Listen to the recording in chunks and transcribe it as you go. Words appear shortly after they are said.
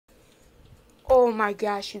Oh my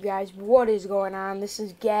gosh, you guys, what is going on? This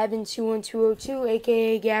is Gavin21202,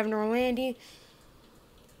 aka Gavin Orlandi.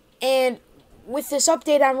 And with this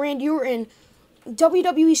update on Randy Orton,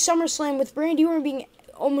 WWE SummerSlam with Randy Orton being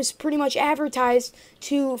almost pretty much advertised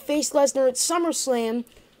to face Lesnar at SummerSlam.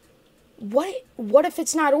 What if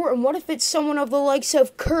it's not Orton? What if it's someone of the likes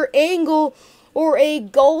of Kurt Angle or a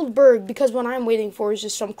Goldberg? Because what I'm waiting for is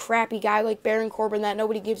just some crappy guy like Baron Corbin that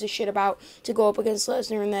nobody gives a shit about to go up against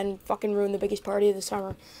Lesnar and then fucking ruin the biggest party of the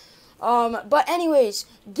summer. But anyways,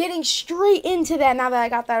 getting straight into that now that I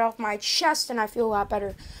got that off my chest and I feel a lot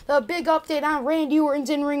better. The big update on Randy Orton's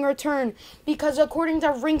in-ring return. Because according to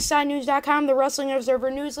RingsideNews.com, the Wrestling Observer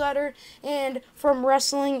newsletter, and from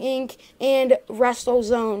Wrestling Inc. and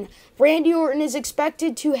WrestleZone, Randy Orton is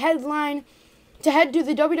expected to head to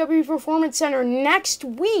the WWE Performance Center next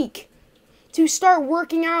week to start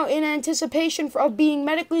working out in anticipation of being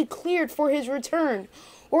medically cleared for his return.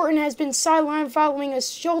 Orton has been sidelined following a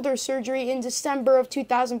shoulder surgery in December of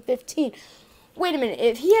 2015. Wait a minute,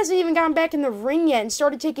 if he hasn't even gotten back in the ring yet and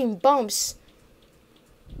started taking bumps,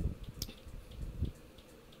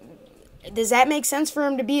 does that make sense for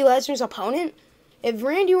him to be Lesnar's opponent? If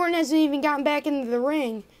Randy Orton hasn't even gotten back into the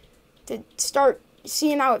ring to start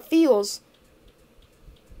seeing how it feels,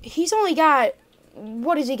 he's only got,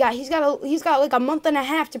 what has he got? He's got like a month and a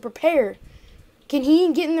half to prepare. Can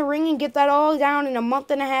he get in the ring and get that all down in a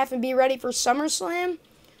month and a half and be ready for SummerSlam?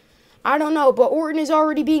 I don't know, but Orton is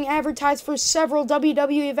already being advertised for several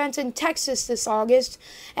WWE events in Texas this August.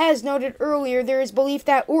 As noted earlier, there is belief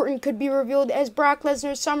that Orton could be revealed as Brock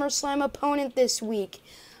Lesnar's SummerSlam opponent this week.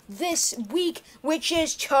 This week, which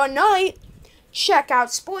is tonight. Check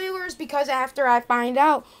out spoilers, because after I find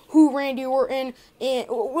out who Randy Orton and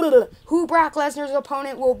who Brock Lesnar's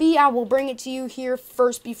opponent will be, I will bring it to you here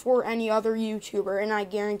first before any other YouTuber, and I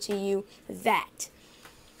guarantee you that.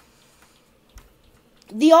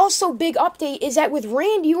 The also big update is that with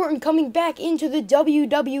Randy Orton coming back into the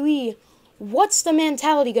WWE, what's the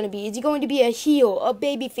mentality going to be? Is he going to be a heel, a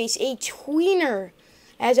babyface, a tweener?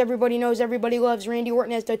 As everybody knows, everybody loves Randy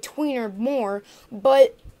Orton as the tweener more,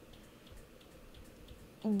 but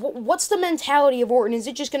what's the mentality of Orton? Is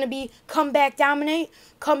it just going to be come back, dominate,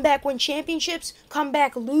 come back, win championships, come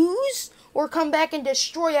back, lose, or come back and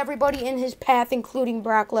destroy everybody in his path, including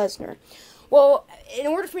Brock Lesnar? Well, in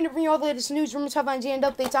order for me to bring you all the latest news, rumors, headlines, and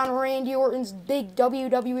updates on Randy Orton's big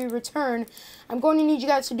WWE return, I'm going to need you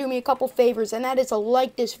guys to do me a couple favors, and that is to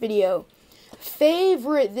like this video,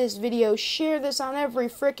 favorite this video, share this on every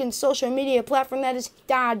freaking social media platform that is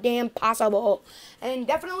goddamn possible, and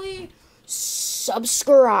definitely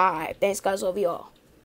subscribe. Thanks, guys. Love you all.